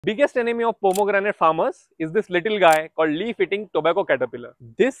Biggest enemy of pomegranate farmers is this little guy called leaf-eating tobacco caterpillar.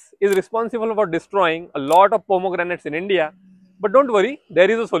 This is responsible for destroying a lot of pomegranates in India. But don't worry, there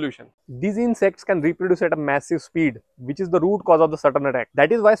is a solution. These insects can reproduce at a massive speed, which is the root cause of the sudden attack.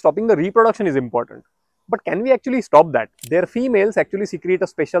 That is why stopping the reproduction is important. But can we actually stop that? Their females actually secrete a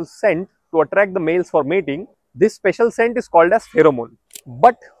special scent to attract the males for mating. This special scent is called as pheromone.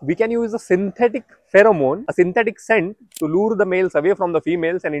 But we can use a synthetic pheromone, a synthetic scent, to lure the males away from the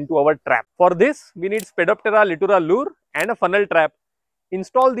females and into our trap. For this, we need Spedoptera litura lure and a funnel trap.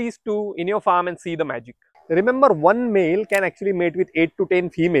 Install these two in your farm and see the magic. Remember, one male can actually mate with 8 to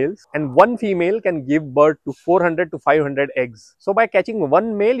 10 females, and one female can give birth to 400 to 500 eggs. So by catching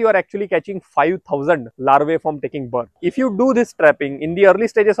one male, you are actually catching 5,000 larvae from taking birth. If you do this trapping in the early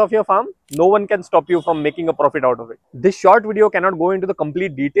stages of your farm, no one can stop you from making a profit out of it. This short video cannot go into the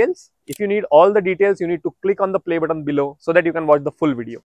complete details. If you need all the details, you need to click on the play button below so that you can watch the full video.